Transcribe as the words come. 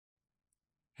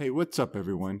Hey, what's up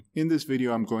everyone? In this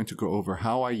video I'm going to go over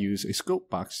how I use a scope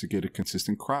box to get a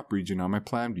consistent crop region on my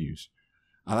plan views.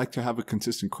 I like to have a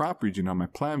consistent crop region on my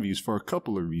plan views for a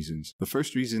couple of reasons. The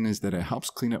first reason is that it helps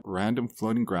clean up random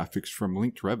floating graphics from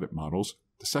linked Revit models.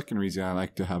 The second reason I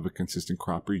like to have a consistent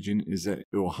crop region is that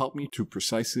it will help me to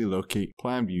precisely locate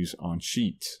plan views on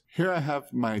sheets. Here I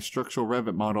have my structural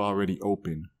Revit model already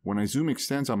open. When I zoom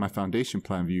extends on my foundation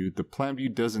plan view, the plan view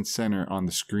doesn't center on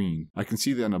the screen. I can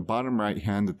see that on the bottom right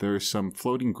hand that there is some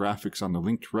floating graphics on the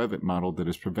linked Revit model that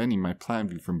is preventing my plan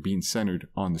view from being centered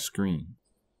on the screen.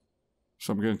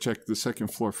 So I'm going to check the second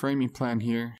floor framing plan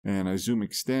here, and I zoom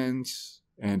extends.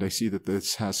 And I see that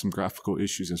this has some graphical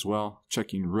issues as well.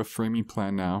 Checking roof framing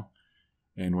plan now.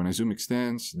 And when I zoom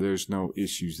extends, there's no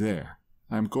issues there.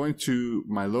 I'm going to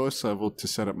my lowest level to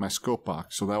set up my scope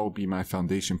box. So that will be my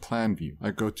foundation plan view. I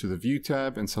go to the view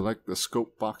tab and select the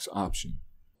scope box option.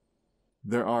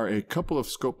 There are a couple of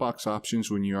scope box options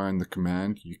when you are in the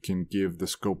command. You can give the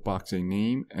scope box a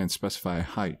name and specify a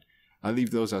height. I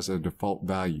leave those as the default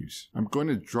values. I'm going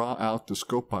to draw out the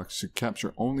scope box to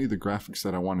capture only the graphics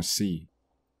that I want to see.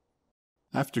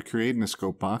 After creating a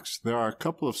scope box, there are a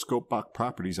couple of scope box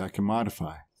properties I can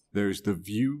modify. There's the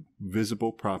view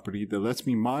visible property that lets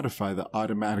me modify the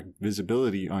automatic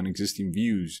visibility on existing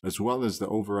views, as well as the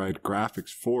override graphics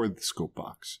for the scope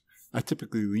box. I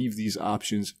typically leave these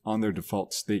options on their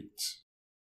default states.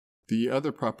 The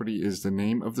other property is the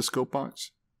name of the scope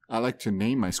box. I like to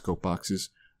name my scope boxes,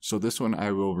 so this one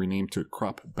I will rename to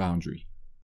crop boundary.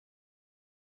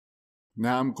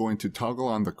 Now I'm going to toggle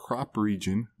on the crop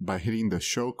region by hitting the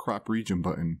Show Crop Region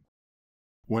button.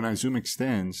 When I zoom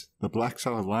extends, the black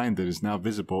solid line that is now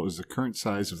visible is the current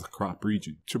size of the crop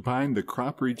region. To bind the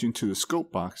crop region to the scope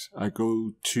box, I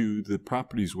go to the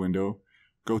Properties window,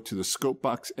 go to the Scope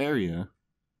Box area,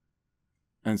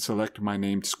 and select my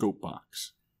named scope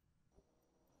box.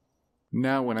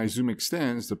 Now when I zoom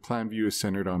extends, the plan view is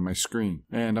centered on my screen.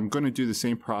 And I'm going to do the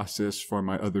same process for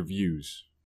my other views.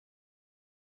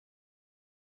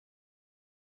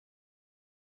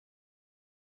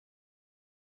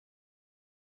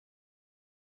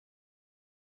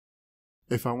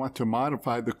 If I want to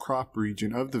modify the crop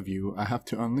region of the view, I have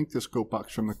to unlink the scope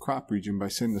box from the crop region by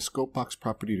setting the scope box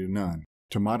property to none.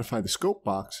 To modify the scope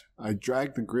box, I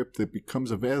drag the grip that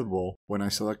becomes available when I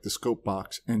select the scope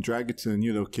box and drag it to the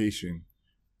new location.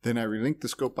 Then I relink the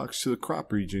scope box to the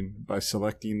crop region by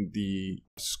selecting the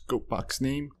scope box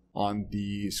name on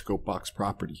the scope box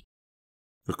property.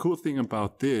 The cool thing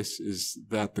about this is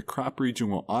that the crop region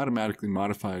will automatically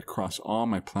modify across all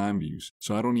my plan views,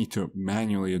 so I don't need to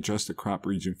manually adjust the crop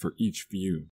region for each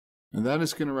view. And that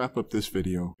is going to wrap up this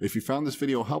video. If you found this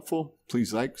video helpful,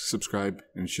 please like, subscribe,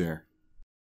 and share.